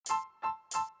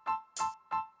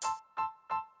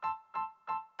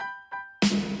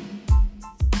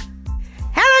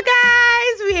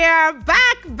are back.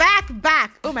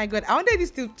 Oh my god, I wanted this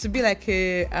to be like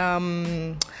a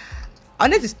I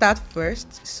wanted to start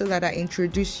first so that I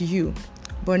introduce you,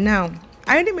 but now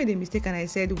I already made a mistake and I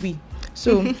said we.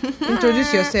 So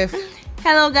introduce yourself.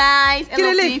 Hello guys,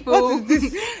 hello Kilele, people. what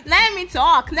is this? Let me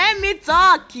talk.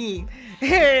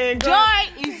 Hey, Joy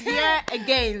is here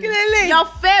again. Kilele.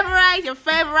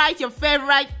 Your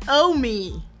favorite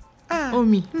Omi.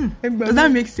 Omi. Does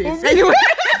that make sense? Anyway.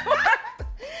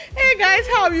 Hey guys,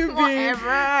 how have you been?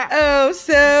 Whatever. Oh,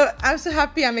 so I'm so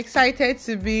happy. I'm excited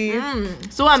to be.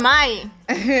 So am I.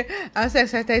 I'm so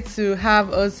excited to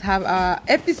have our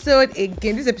episode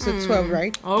again. This is episode 12,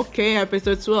 right? Okay,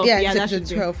 episode 12. Yeah, that it's episode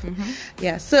should 12. be.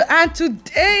 Yeah. So and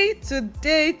today,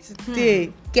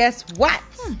 guess what?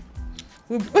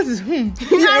 What is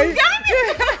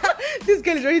This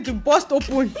girl is ready to bust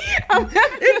open.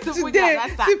 Today,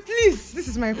 see, please, this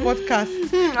is my podcast.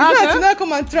 You have to now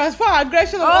come and transfer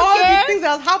aggression of all the things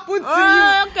that has happened to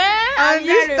you. Okay. And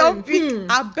this topic,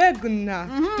 I beg now,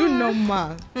 do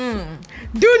normal.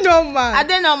 Do normal. I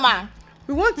don't know, ma.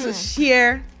 We want to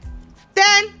share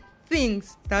 10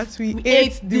 things that we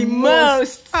ate the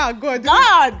most. Ah, God.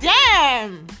 God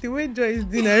damn. The way Joy is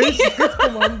doing, I wish she could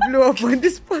come and blow up on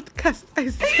this podcast, I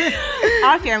swear.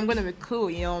 Okay, I'm gonna be cool,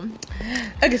 you know.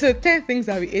 Okay, so 10 things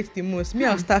that we ate the most. Me,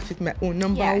 I'll start with my own.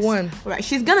 Number one. Right,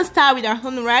 she's gonna start with her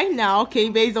own right now, okay,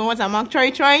 based on what I'm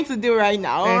actually trying to do right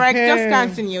now. Alright, just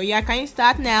continue. Yeah, can you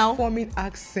start now? Forming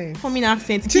accent. Forming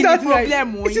accent. See that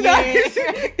problem, you see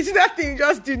that thing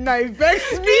just did not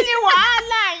vex me.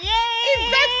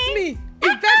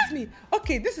 It vexed me.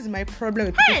 Okay, this is my problem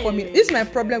with people forming. This is my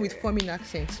problem with forming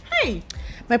accents.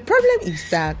 My problem is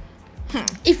that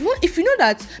if you know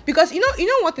that, because you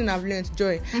know what thing I've learned,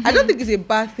 Joy. I don't think it's a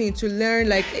bad thing to learn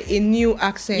like a new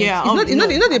accent. Yeah, it's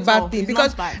not a bad thing, it's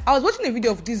because not bad. I was watching a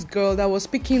video of this girl that was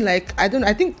speaking like, I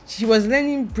think she was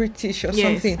learning British or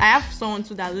something. I have someone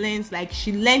too that learns, like,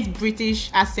 she learns British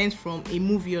accent from a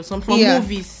movie or something, from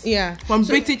movies. Yeah. From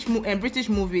British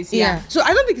movies. Yeah. So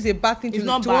I don't think it's a bad thing to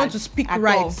want to speak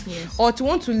right or to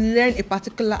want to learn a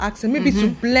particular accent, maybe to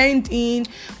blend in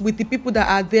with the people that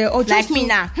are there, or just like me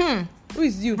now. Who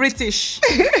is you? British.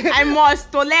 I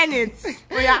must to learn it.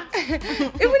 Oh, yeah.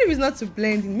 Even if it's not to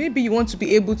blend in, maybe you want to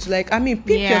be able to pick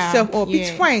yourself up. It's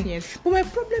fine. Yes. But my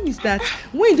problem is that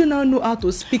when you don't now know how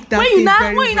to speak that thing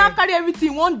very when you now carry everything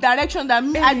in one direction that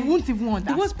I won't even understand.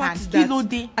 The worst part is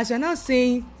that as you're now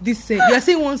saying this, you are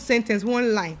saying one sentence,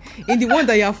 one line, in the one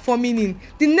that you are forming in,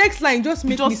 the next line just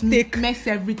mistake. Mess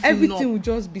everything Everything up. will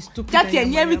just be stupid.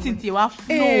 Everything will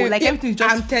flow. Like everything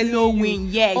just flowing.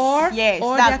 Yes. Or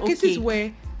that's there are cases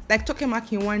where, like Toke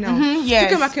Makinwa now.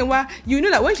 Yes. Toke Makinwa, you know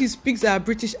that when she speaks a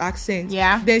British accent,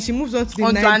 then she moves on to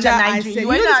the Niger accent. You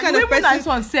know this kind of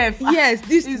person. Yes,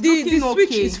 the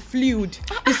switch is fluid.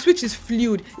 The switch is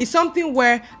fluid. It's something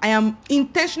where I am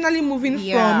intentionally moving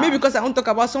from, maybe because I want to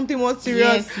talk about something more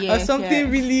serious or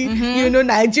something really,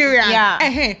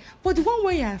 Nigerian. But the one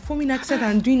where you're forming accent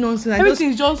and doing nonsense,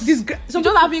 everything is just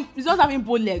having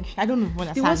bow leg. I don't know.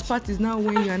 The worst part is now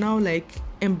when you're now like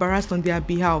embarrassed on their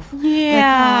behalf.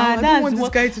 Yeah, I don't want this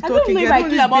guy to talk again. I don't know if I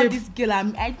care about this girl.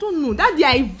 I don't know. That day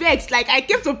I vexed. Like, I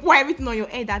came to pour everything on your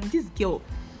head that this girl,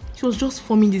 she was just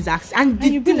forming this accent, and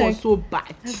the thing was so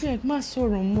bad. I feel like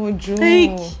Masoro Mojo.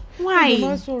 Why?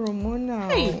 Masoro Mo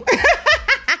now.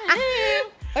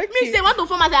 Okay. Me say want to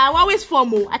form accent. I always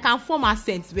form. I can form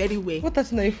accents very well. What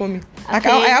that's not for me. Okay.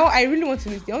 I really want to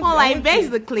listen. I vex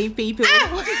the clay people.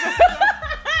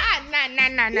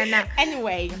 Nah.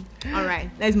 Anyway, all right,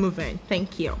 let's move on.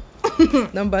 Thank you.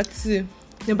 Number two.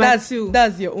 That's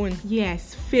your own.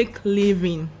 Yes, fake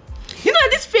living. You know,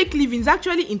 this fake living is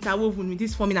actually interwoven with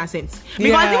this forming accent.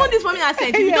 Because even this forming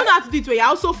accent, if you don't know how to do it, you're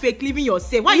also fake living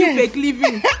yourself. Why are you fake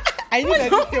living? I know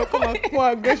that this will come and pour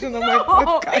aggression on my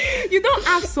podcast. You don't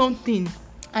have something.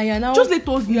 And you're now, just let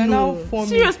us know. Now forming.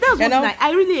 Serious, that's what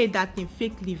I really hate that thing,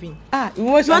 fake living. You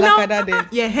watch Alakada then?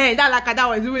 Yeah, that Alakada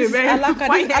was really very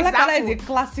Alakada is a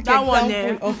classic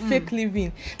example of fake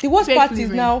living. The worst part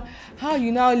is now how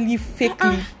you now live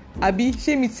fakely. Abi,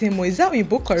 shame it same. Is that in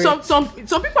book correct? Some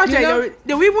people actually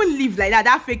they will even live like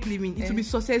that fake living. It will be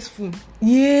successful.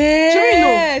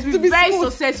 Yeah, it will be very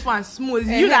successful and smooth.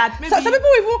 You that maybe some people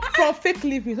even from fake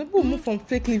living. Some people move from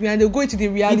fake living and they go into the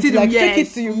reality. Fake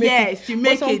it till you make it. You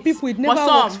make but some people it never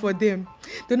works for them.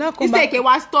 They now come back. It's like a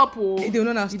one stop. They don't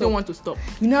know now. You don't want to stop.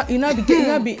 You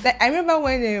now be like, I remember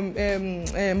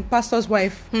when pastor's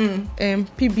wife,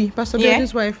 PB, Pastor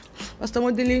Biodun's wife, Pastor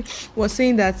Modele was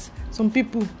saying that some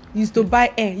people used to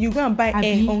buy air. You go and buy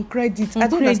air on credit. I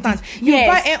don't understand. You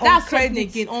buy air on credit.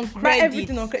 Again, on credit. Buy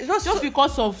everything on credit. Just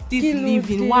because of this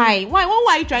living. Why? What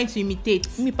are you trying to imitate?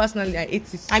 Me personally, I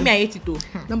hate it. I hate it too.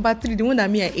 Number 3, the one that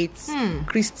I hate.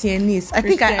 Christianese. I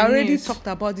think I already talked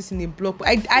about this in a blog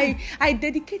post. I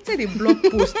dedicated a blog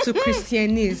post to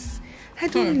Christianese. I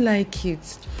don't like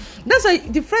it. That's why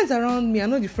the friends around me, I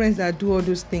know the friends that do all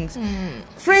those things.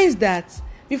 Friends that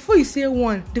before you say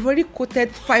one, they've already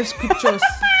quoted 5 scriptures.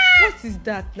 What is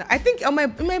that? I think on my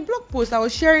blog post I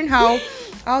was sharing how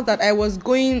that I was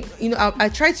going, I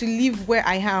tried to live where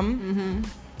I am.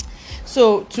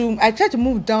 So I tried to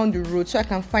move down the road so I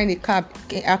can find a cab.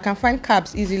 I can find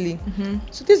cabs easily.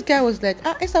 So this guy was like,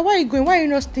 Esther, where are you going? Why are you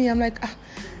not staying? I'm like,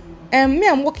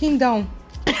 I'm walking down.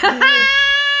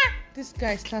 This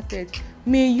guy started,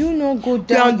 may you not go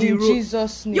down the road.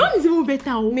 Jesus' name. Your own is even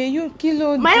better. May you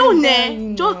kill my own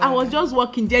name. I was just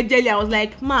walking jejely. I was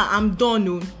like, ma, I'm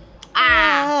done. So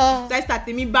I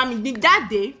started me that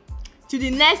day to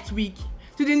the next week,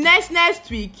 to the next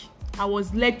week. I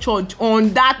was lectured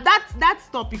on that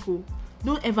topic.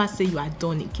 Don't ever say you are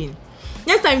done again.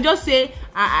 Next time, just say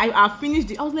I finished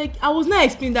it. I was like, I was not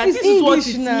explaining that. This is what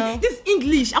it means. This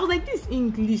English. I was like, this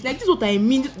English. Like, this is what I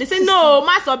mean. They say, no,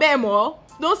 Master Bemo.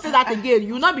 Don't say that again.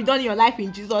 You will not be done in your life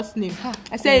in Jesus' name.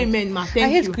 I say amen, ma. Thank you. I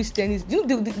hate Christianese. You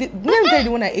know,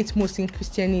 the one I hate most in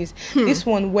Christianese. This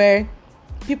one where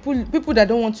people that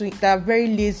don't want to, that are very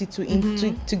lazy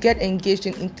to get engaged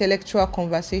in intellectual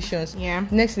conversations. Yeah.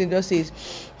 Next thing they just says,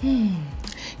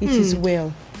 it is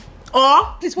well.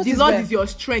 Or the Lord is your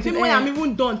strength. Even when I'm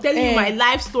even done telling you my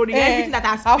life story, everything that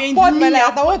has pained me,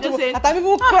 I'm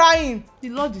even crying. The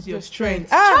Lord is your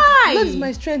strength. The Lord is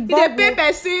my strength.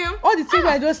 All the things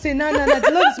I just say, no,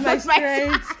 the Lord is my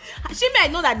strength. She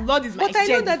might know that the Lord is my strength. But I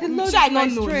know that the Lord is my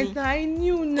strength. I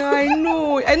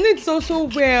know it so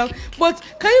well. But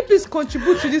can you please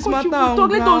contribute to this matter?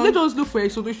 Let us look for a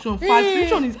solution.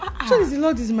 Solution is the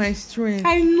Lord is my strength.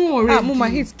 I know already. Mama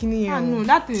hates skinny. I know,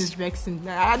 that thing is vexing.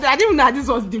 I didn't know that this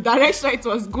was the direction it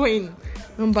was going.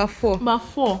 Number 4.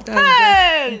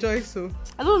 Hey! Enjoy so.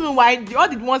 I don't know why all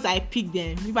the ones I picked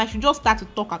them. If I should just start to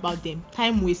talk about them,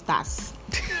 time wasters.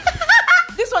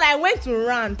 This one I went to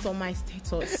rant on my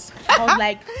status. I was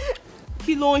like,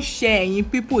 you don't share in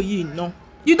people you know.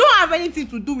 You don't have anything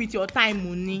to do with your time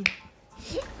money.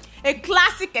 A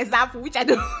classic example which is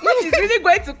really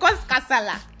going to cause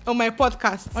kasala. On my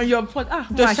podcast. On your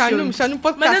podcast. Just Shanum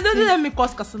podcast. Don't let me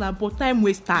cause kasala, but time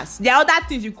wasters. There are other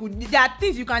things there are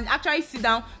things you can actually sit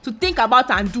down to think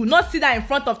about and do. Not sit down in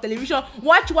front of television,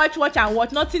 watch and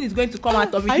watch. Nothing is going to come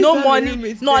out of it. No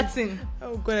money, nothing.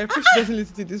 Oh God, I wish she doesn't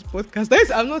listen to this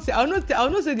podcast. I'll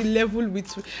not say the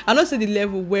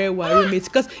level where we're roommates.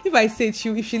 Because if I say it,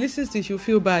 if she listens to it, she'll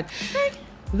feel bad.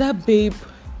 That babe,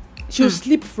 she'll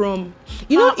sleep from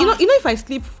if I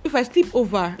sleep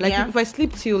over, like if I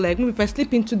sleep till like maybe if I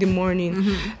sleep into the morning,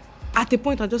 at a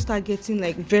point I just start getting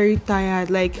like very tired.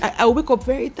 Like I'll wake up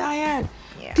very tired.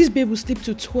 Yeah. This babe will sleep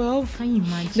till 12. Can you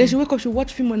imagine? Then she wake up, she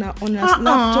watch film on her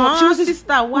laptop. She was a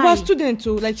student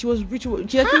too. Like she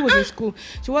actually was in school.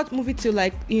 She watched movie till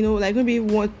like maybe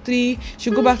 1, 3.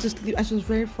 She'll go back to sleep and she was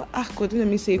very far. God, let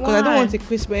me say, because I don't want a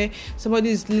quiz where somebody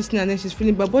is listening and then she's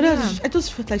feeling bad. But I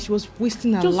just felt like she was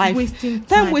wasting her life.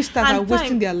 Time wasters are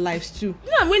wasting their lives too.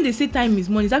 You know, when they say time is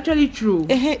money, it's actually true.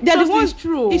 They're the ones.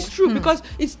 It's true because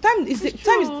it's time. Time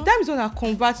is what that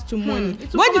converts to money.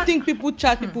 Why do you think people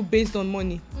charge people based on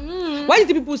money? Why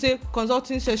did people say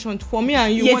consulting session for me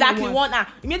and you? Yeah, exactly 1 hour.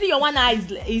 Immediately your 1 hour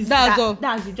is that's all.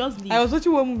 That's it. Just leave. I was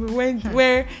watching one movie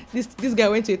where this guy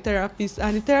went to a therapist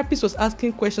and the therapist was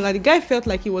asking questions and the guy felt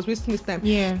like he was wasting his time.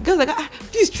 Yeah. The guy was like,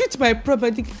 please treat my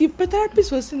problem. The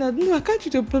therapist was saying that no, I can't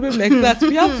treat your problem like that.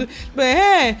 We have to. But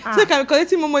hey, so I can be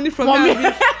collecting more money from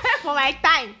you for my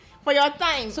time. For your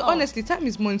time. So honestly, time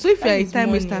is money. So if you're a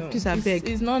time waster, please I beg.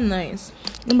 It's not nice.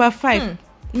 Number 5.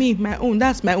 Me,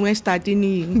 that's my own starting.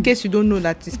 In case you don't know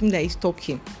that it's me that is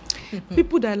talking.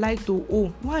 People that like to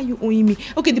why are you owing me?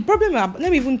 Okay, the problem, let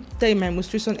me even tell you my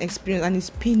most recent experience, and it's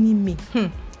paining me.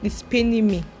 It's paining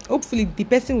me. Hopefully the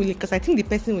person will, because I think the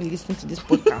person will listen to this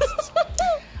podcast.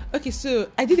 Okay,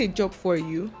 so I did a job for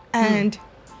you, and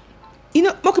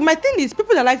okay, my thing is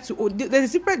people that like to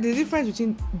there's a difference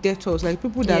between debtors, like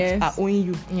people that are owing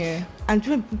you, and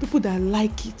people that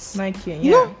like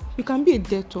it. You can be a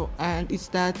debtor and it's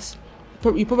that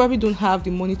you probably don't have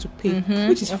the money to pay,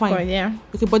 which is fine.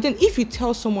 Course, okay, but then if you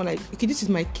tell someone like, okay, this is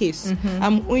my case,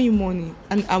 I'm owing you money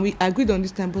and we agreed on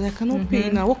this time, but I cannot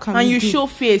pay now, what can we do? And you show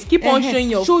face, keep on showing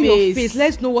your face.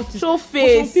 Let's know what is. Show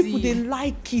face. Some people, they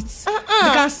like it.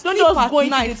 They can sleep at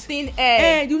night. Into the thin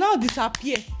air. You now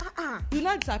disappear. You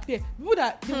not disappear. People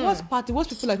that the worst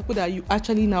people are people that you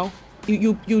actually now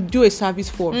you do a service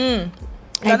for.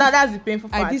 That's the painful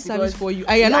part. I did service for you.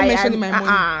 I am not mentioning my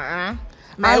money.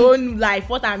 My own life,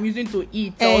 what I'm using to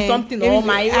eat or something, or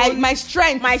my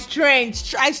strength. I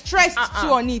stressed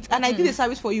too on it, and I did a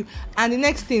service for you. And the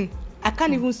next thing, I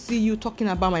can't even see you talking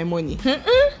about my money.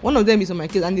 One of them is on my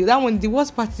case, and the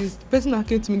worst part is the person that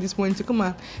came to me this morning to come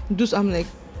and do. So I'm like,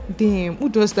 damn, who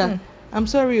does that? I'm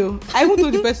sorry. I even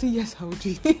told the person yes, I will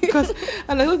do it because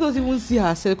and I don't even see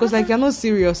herself because like you're not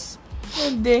serious.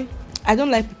 I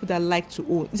don't like people that like to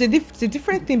owe. It's a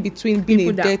different thing between being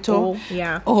people a debtor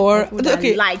or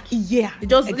okay, like they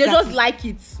just like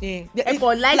it. They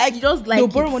just like they'll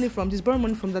borrow money from this, borrow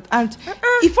money from that, and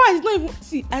if I don't even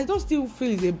see, I don't still feel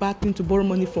it's a bad thing to borrow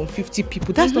money from 50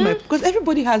 people. That's not my, because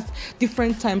everybody has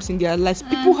different times in their lives.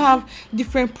 People have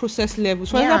different process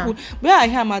levels. For example, where I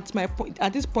am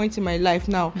at this point in my life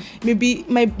now, maybe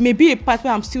a part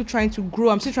where I'm still trying to grow.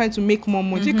 I'm still trying to make more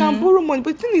money. So you can borrow money,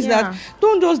 but the thing is that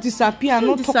don't just disappear and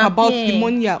not talk about the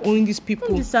money you're owing these people.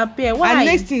 Don't disappear. Why? And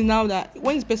next thing now that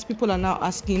when these best people are now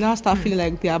asking, now start feeling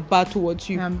like they are bad towards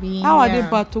you. How are they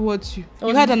bad towards you?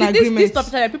 You had an agreement. This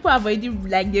topic, people have already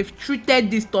they've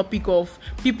treated this topic of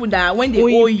people that when they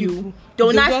owe you,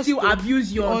 they'll not still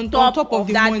abuse you on top of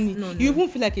the that money. No. You even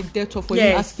feel like a debtor for you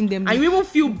asking them. And you even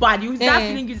feel bad. You start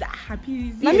feeling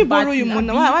happy. Let me borrow you money.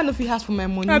 Why not if he has for my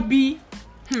money? Happy.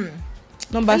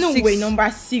 Number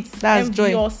 6. That's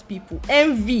envious joy. People.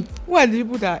 Envy. Who are the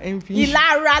people that envy?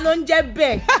 Ilara ló ń jẹ́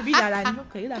bẹ́ẹ̀.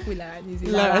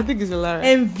 I think it's Ilara.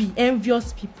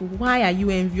 Envious people. Why are you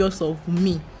envious of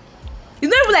me? It's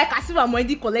not even like as if I'm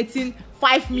already collecting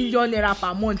 5 million naira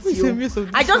per month.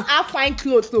 I just have fine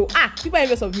clothes. So people are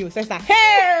envious of me. Sister.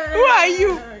 Hey, who are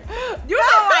you? You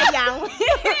know who I am.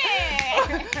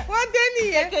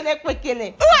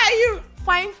 Who are you?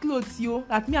 Fine clothes,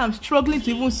 that me I'm struggling to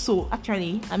even sew.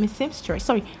 Actually, I'm a seamstress.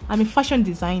 Sorry, I'm a fashion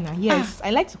designer. Yes, I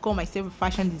like to call myself a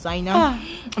fashion designer.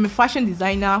 I'm a fashion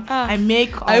designer. I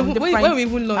make when we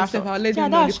even launched I'll let you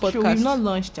know the podcast. True. We've not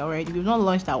launched already. We've not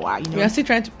launched our, we are still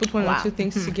trying to put one or two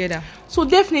things together. So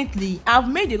definitely, I've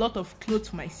made a lot of clothes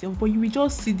for myself, but you will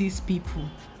just see these people,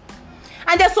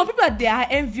 and there's some people that they are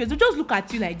envious. They just look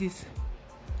at you like this.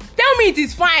 Tell me it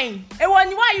is fine.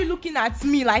 Why are you looking at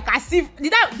me like as if do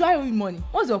I owe you money?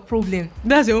 What's your problem?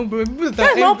 That's your own problem.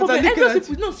 That's my own problem. Envious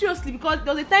people, no, seriously, because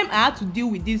there was a time I had to deal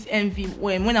with this envy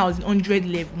when I was in 100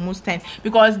 level most time,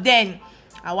 because then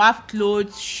I will have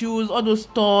clothes, shoes, all those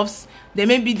stuffs. Then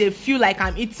maybe they feel like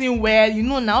I'm eating well,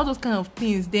 now all those kind of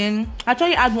things. Then I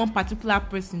actually had one particular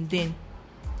person. Then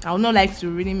I would not like to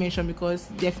really mention because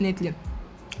definitely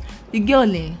the girl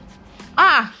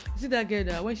See that girl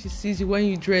that when she sees you when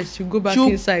you dress, she'll go back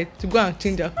inside to go and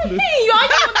change her clothes. Hey, you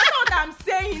already understand what I'm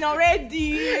saying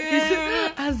already.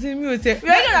 As in me would say, you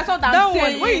already understand what I'm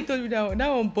saying. When you told me that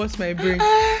one burst my brain.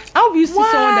 How will you see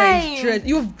someone that is dressed?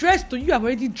 You've dressed, you have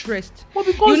already dressed. Well,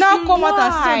 because you now come out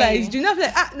and say that it's you now feel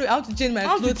like no, I have to change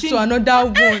my clothes to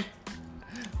another one.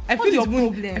 I feel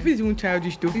it's even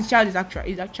childish though. It's childish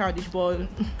actually. It's childish, but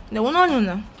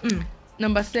no.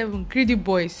 Number 7, greedy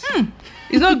boys.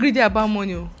 It's not greedy about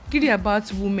money, greedy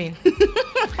about women.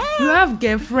 You have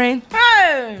girlfriend.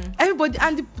 Everybody,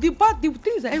 and the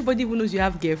thing is that everybody even knows you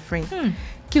have girlfriend.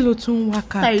 Kilotun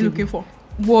waka. What are you looking for?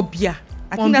 Wobia.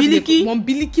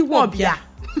 Wombiliki wobia.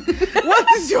 What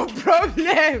is your problem?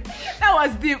 That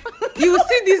was deep. You will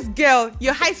see this girl,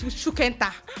 your eyes will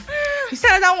chukenta. You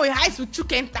said that one, your eyes will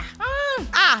chukenta.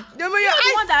 The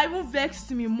one that even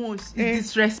vexed me most is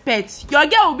disrespect. Your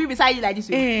girl will be beside you like this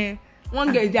way.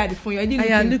 One girl is there at the phone, you're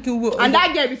already looking. And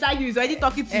that girl beside you is already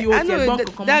talking to you. I know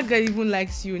that girl even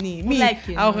likes you. Me,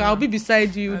 I'll be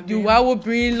beside you. I will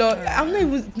bring love. I'm not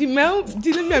even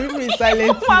dealing in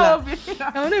silence.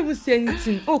 I will not even say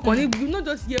anything. Connie, you not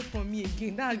just hear from me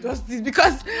again. That's just this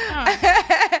because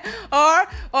or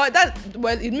that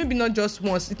it may be not just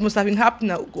once. It must have been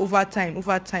happening over time.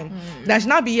 That should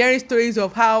not be hearing stories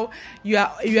of how you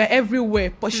are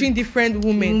everywhere pursuing different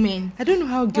women. I don't know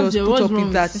how girls put up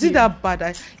with that. Is it that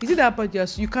bad? Is it that bad?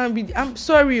 Yes, you can't be. I'm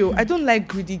sorry, I don't like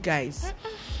greedy guys.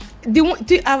 I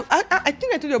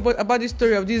think I told you about this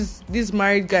story of this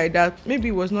married guy that maybe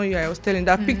it was not you I was telling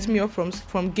that picked me up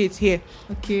from gate here.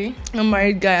 Okay. A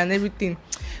married guy and everything.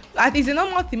 It's a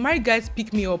normal thing. Married guys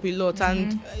pick me up a lot,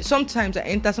 and sometimes I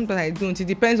enter, sometimes I don't. It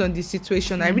depends on the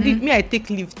situation. I take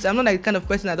lifts. I'm not like the kind of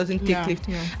person that doesn't take lifts.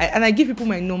 And I give people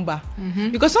my number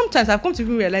because sometimes I've come to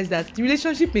even realize that the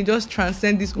relationship may just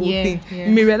transcend this whole thing.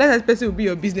 You may realize that this person will be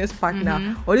your business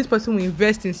partner, or this person will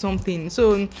invest in something.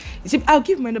 So I'll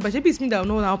give my number. Maybe it's me that will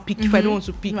know how to pick if I don't want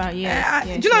to pick. Right, do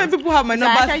you know when people have my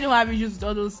numbers? I don't have issues with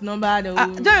all those numbers. Do you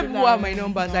know people have my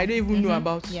numbers? I don't even know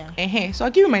about. So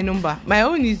I'll give you my number. My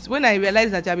own is when I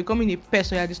realize that you're becoming a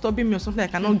pest or you're disturbing me or something I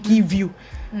cannot give you.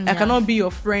 I cannot be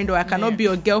your friend or I cannot be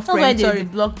your girlfriend. Sorry,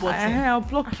 block button. I'll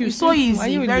block you. It's so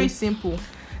easy, very simple.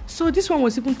 So this one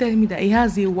was even telling me that he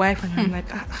has a wife, and I'm like,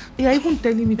 even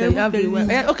telling me that you have a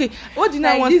wife. Okay, what do you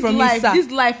want from me, sir? This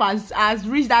life has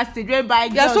reached that stage whereby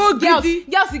girls, so greedy.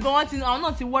 Girls go on to, I'm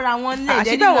not to what I want.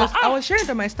 I was sharing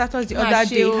on my status the other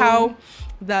day how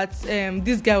that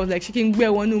this guy was like, she can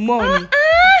wear one money.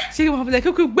 She was like,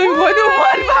 okay, baby, one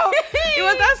money. He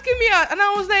was asking me out, and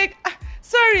I was like,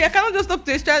 sorry, I cannot just talk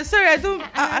to a stranger. Sorry, I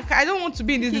don't want to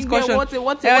be in this discussion.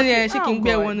 She can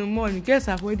bear one more. Girls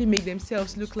have already made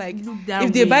themselves look like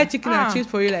if they buy chicken and chips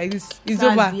for you like this, it's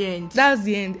over. That's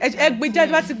the end.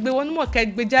 One more.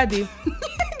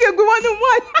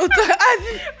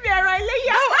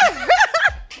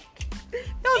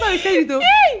 That was how he said it though.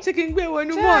 Chicken bear one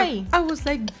more. I was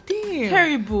like, damn.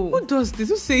 Terrible. Who does this?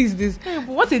 Who says this?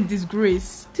 Terrible. What a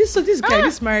disgrace. This guy,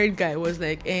 this married guy was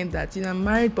like, that I'm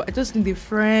married, but I just need a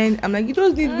friend. I'm like, you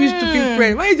don't need which stupid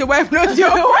friend. Why is your wife not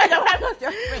your friend? Your wife not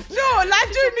your friend. No, like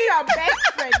should be your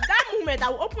best friend. That moment I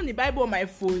will open the Bible on my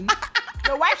phone.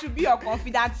 Your wife should be your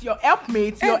confidant, your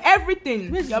helpmate, your everything.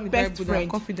 Where's your best Bible friend.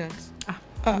 Confidant.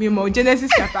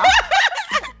 Genesis chapter.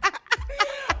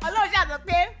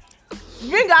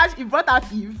 Bring out, you brought out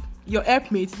Eve, your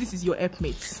helpmate. This is your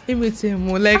helpmate. Let me tell you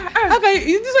more. Like, okay,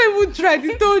 this one even tried.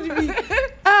 He told me.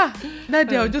 That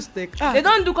day I was just like, They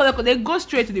don't do color. They go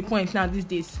straight to the point now these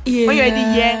days. Yeah. When you're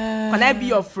already here, can I be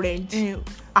your friend?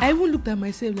 I even looked at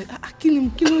myself like, kill him.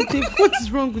 What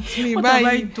is wrong with me? What have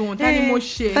I done?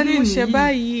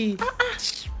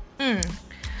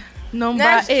 Number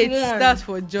Next 8. one. That's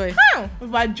for Joy.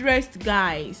 Overdressed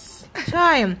guys.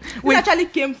 Wait, actually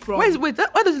came from. Wait. Why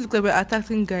does it look like we're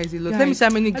attacking guys a lot? Let me see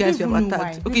how many guys you have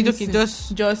attacked. Okay, just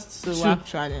so two.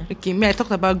 Actually. Okay, I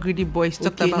talked about greedy boys.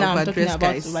 Talked about overdressed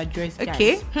guys.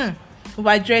 Okay.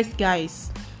 Overdressed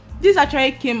guys. This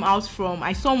actually came out from.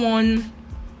 I saw one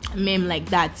meme like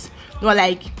that. They were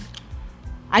like,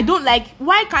 I don't like.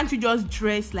 Why can't you just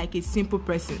dress like a simple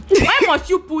person? Why must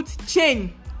you put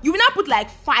chain? You will not put like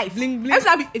 5. Blink, blink.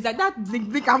 Is like that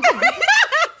blink. I'm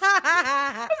What's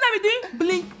that be doing?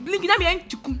 Blink. You not be like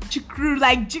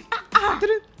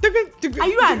Are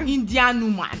you an Indian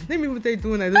woman? Let me tell you the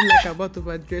one I don't like about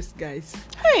overdressed guys.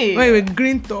 Hey. Wait,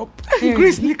 green top,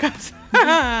 green sneakers.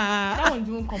 That one's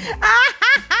even common.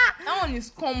 That one is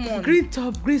common. Green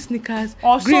top, green sneakers,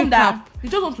 or green cap. They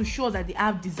just want to show that they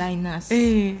have designers.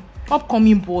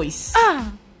 Upcoming boys.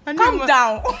 Calm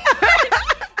down.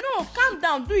 No, calm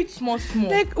down. Do it small.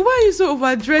 Like, why are you so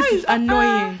overdressed? It's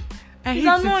annoying. It's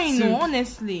annoying, no,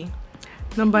 honestly.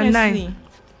 Number 9.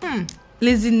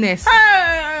 Laziness.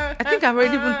 I think I've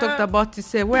already even talked about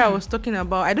this where I was talking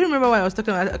about. I don't remember what I was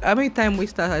talking about. How many time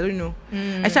wasters? I don't know.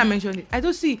 I should mention it. I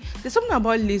don't see. There's something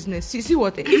about laziness. See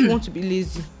what? If you want to be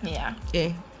lazy,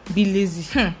 be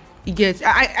lazy. You get.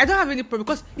 I don't have any problem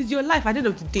because it's your life. At the end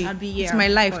of the day, it's my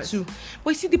life too.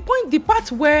 But you see, the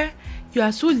part where you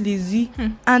are so lazy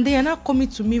and they are not coming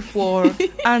to me for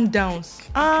hand downs.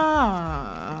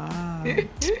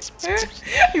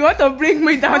 You want to bring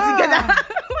me down together?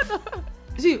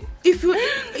 See, if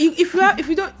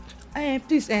you don't,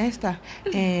 please, Esther,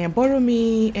 borrow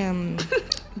me,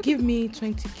 give me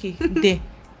 20k there.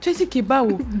 20k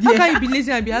bawo. How can you be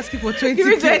lazy and be asking for 20k? Give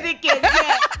me 20k.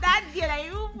 That girl that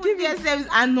you put yourself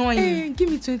annoying. Give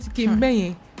me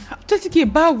 20k. 20k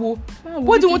bawo.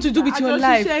 What do you want to do with your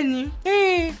life?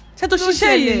 Ṣé tó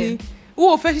ṣiṣẹ́ yẹn ni?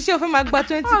 O fẹ́ ṣiṣẹ́ o fẹ́ máa gba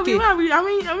 20k.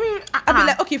 I mean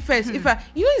like, okay, first, if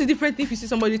it's a different thing if you see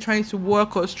somebody trying to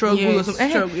work or struggle or something.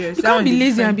 You can't be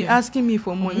lazy and be asking me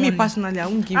for money. Me personally, I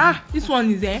won't give you. This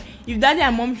one is if daddy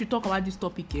and mommy should talk about this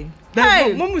topic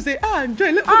mom will say,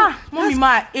 Joy, mommy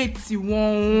ma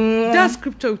 81. That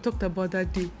scripture we talked about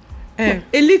that day. A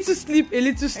little sleep, a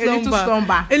little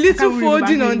slumber, a little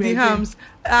folding on the arms,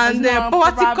 and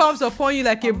poverty comes upon you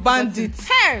like a bandit.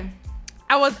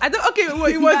 it was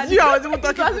you I was even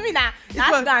talking. It was me now.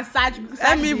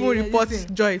 Let me even report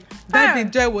Joy. That day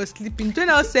Joy was sleeping. Joy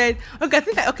now said,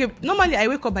 normally I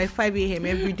wake up by 5 a.m.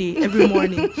 every day, every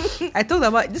morning. I talked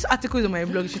about this article is on my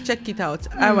blog. You should check it out.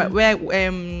 Where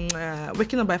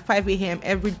waking up by 5 a.m.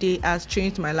 every day has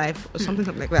changed my life or something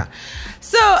like that.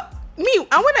 So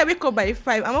and when I wake up by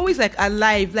 5, I'm always like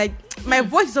alive. Like my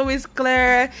voice is always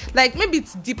clear. Like maybe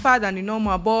it's deeper than the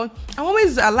normal, but I'm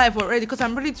always alive already because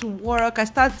I'm ready to work. I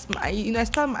start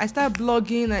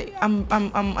blogging.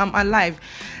 I'm alive.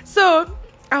 So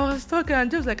I was talking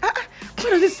and just like, what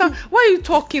does this sound? Why are you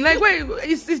talking? Like, why?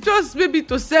 It's just maybe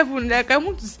to 7. Like, I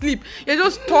want to sleep. You're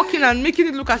just talking and making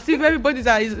it look as if everybody's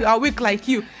is awake like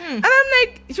you. And I'm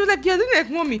like, she was like, you're doing like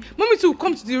mommy. Mommy too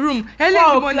come to the room early in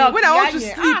the morning when I want to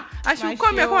sleep. And she'll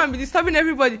come here, come and be disturbing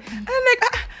everybody. And I'm like,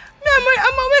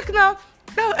 I'm awake now.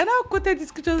 And I quoted this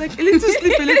scripture like, a little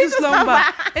sleep, a little slumber,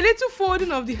 a little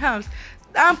folding of the hands.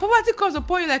 And poverty comes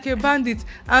upon you like a bandit,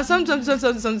 and something.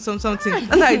 That's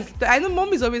like, I know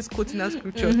mom is always quoting that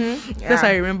scripture. That's how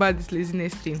I remember this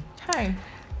laziness thing.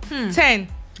 10.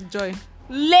 Joy.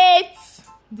 Late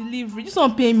delivery. Just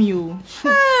don't pay me.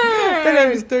 Tell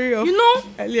them the story of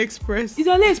AliExpress. It's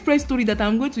AliExpress story that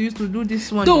I'm going to use to do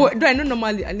this one. Do I know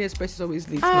normally AliExpress is always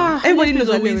late. Everybody knows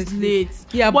always late.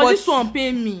 Yeah, but this one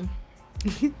pay me.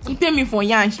 You pay me for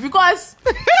yansh because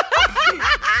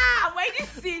when you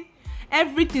see.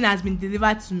 Everything has been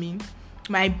delivered to me.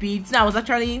 My beads. I was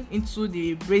actually into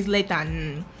the bracelet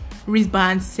and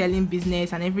wristband selling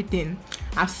business and everything.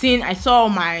 I saw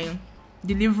my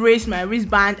deliveries, my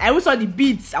wristband. I also saw the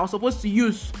beads I was supposed to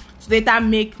use to later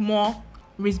make more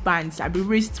wristbands. I'll be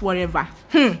wrist whatever.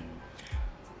 1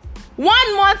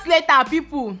 month later,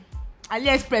 people,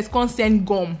 AliExpress can't send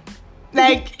gum.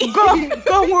 Like gum. And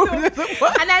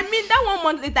I mean that 1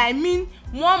 month later, I mean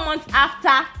 1 month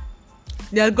after.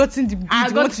 They have gotten the beads. I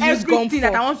got everything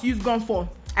that I want to use gum for.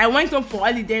 I went home for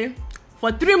holiday. For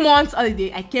 3 months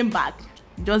holiday, I came back.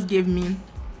 Just gave me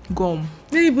gum.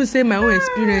 Let me even say my own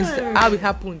experience, how it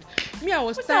happened. Me, I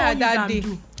was tired that day.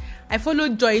 I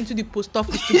followed Joy into the post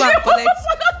office to go and collect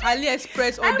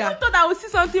AliExpress order. I thought I would see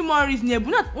something more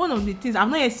reasonable. Not one of the things. I've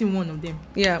not yet seen one of them.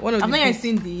 Yeah, I've not yet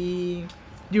seen the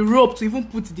rope to even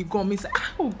put the gum inside.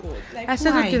 Oh God! Like, I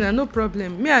said, okay, no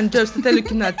problem. Me and Joy started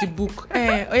looking at the book.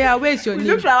 Where's your name?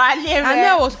 Look for our name. And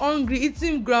I was hungry,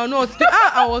 eating groundnut.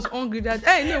 I was hungry. That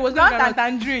no, it was not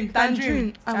tangerine. I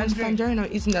was tangerine. I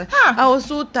was eating that. I was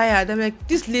so tired. I'm like,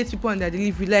 these late people on their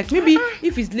delivery. Like maybe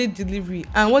if it's late delivery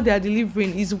and what they are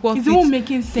delivering is what it's not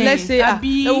making sense. Let's say I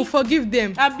will forgive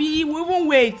them. We won't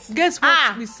wait. Guess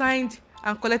what? We signed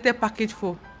and collected package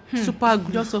for. Super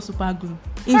glue. Just saw super glue.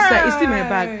 Inside, it's in my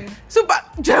bag. Super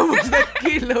Joy was like,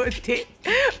 kilo day.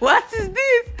 What is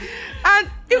this? And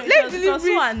late delivery,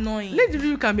 so annoying. Late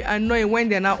delivery can be annoying when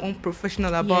they're not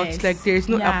unprofessional about it. Like there is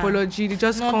no apology. They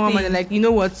just come and they're like, you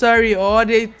know what, sorry, or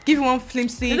they give one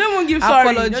flimsy. They don't even give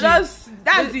apology. Sorry.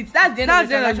 That's it. That's the end of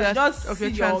the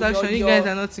transaction. You guys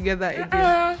are not together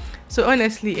again. So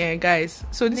honestly, guys,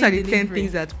 so these are the 10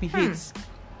 things that we hate.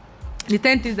 The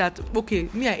 10 things that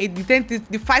me I ate.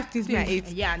 The 5 things me I ate.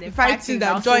 Yeah, the 5 things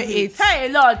that Joy ate. Hey, a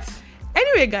lot.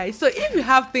 Anyway, guys, so if you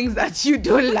have things that you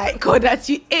don't like or that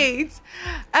you ate,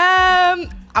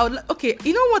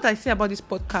 you know what I say about this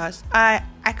podcast? I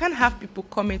can't have people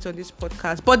comment on this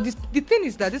podcast, but the thing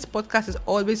is that this podcast is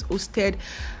always hosted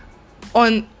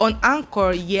on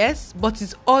Anchor, yes, but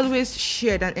it's always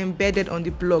shared and embedded on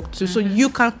the blog too. So you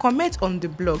can comment on the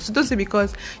blog. So don't say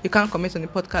because you can't comment on the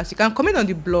podcast, you can comment on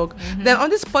the blog. Then on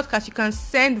this podcast you can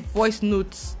send voice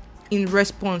notes in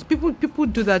response. People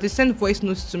do that. They send voice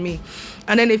notes to me,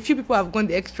 and then a few people have gone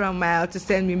the extra mile to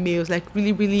send me mails, like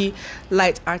really, really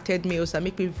light-hearted mails that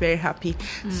make me very happy.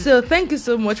 So thank you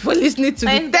so much for listening to the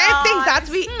 10 things that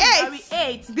we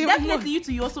ate. Definitely,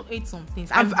 you also ate some things.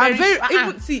 I'm very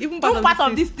even part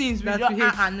of these things that we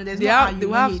hate. They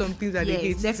have some things that they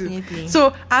hate definitely too.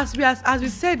 So as we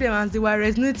said them, as they were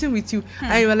resonating with you,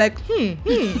 and you were like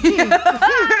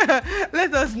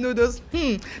let us know those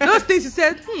things you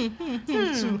said too.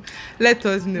 Let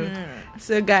us know.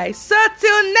 So guys, so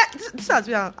till next, this has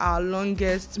been our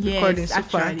longest recording so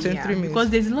far, 23 minutes,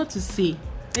 because there's a lot to say.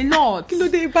 A lot. Kilo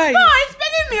day bye. No, it's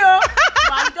spending me. But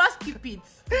I'll just keep it.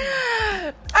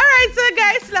 Alright, so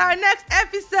guys, till our next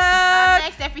episode.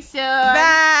 Bye.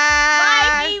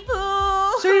 Bye,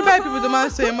 people. Sorry, bye, people. The man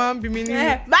say, man, be meaning.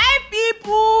 Bye,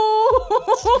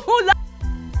 people.